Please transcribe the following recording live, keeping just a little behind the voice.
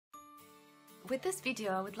With this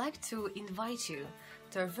video, I would like to invite you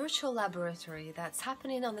to a virtual laboratory that's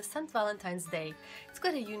happening on the St. Valentine's Day. It's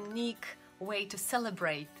got a unique way to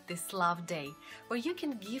celebrate this love day, where you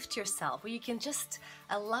can gift yourself, where you can just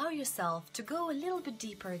allow yourself to go a little bit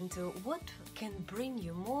deeper into what can bring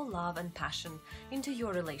you more love and passion into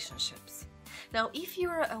your relationships. Now, if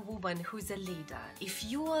you're a woman who's a leader, if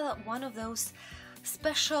you are one of those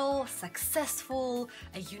special, successful,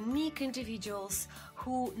 unique individuals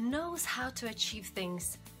who knows how to achieve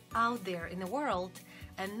things out there in the world,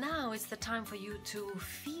 and now it's the time for you to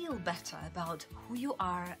feel better about who you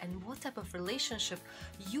are and what type of relationship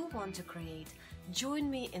you want to create,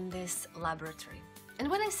 join me in this laboratory. And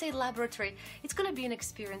when I say laboratory, it's going to be an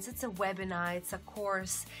experience. It's a webinar, it's a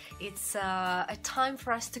course, it's a time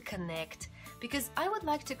for us to connect, because I would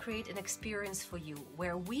like to create an experience for you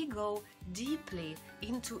where we go deeply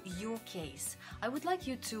into your case. I would like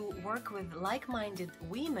you to work with like-minded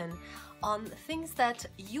women on things that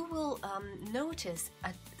you will notice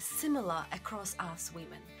similar across us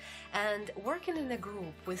women. And working in a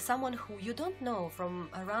group with someone who you don't know from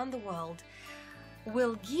around the world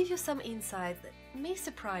will give you some insight that may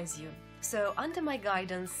surprise you. So under my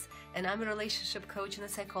guidance, and I'm a relationship coach and a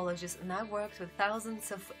psychologist, and I worked with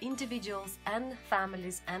thousands of individuals and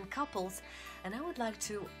families and couples, and I would like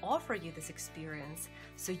to offer you this experience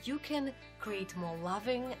so you can create more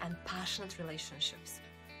loving and passionate relationships.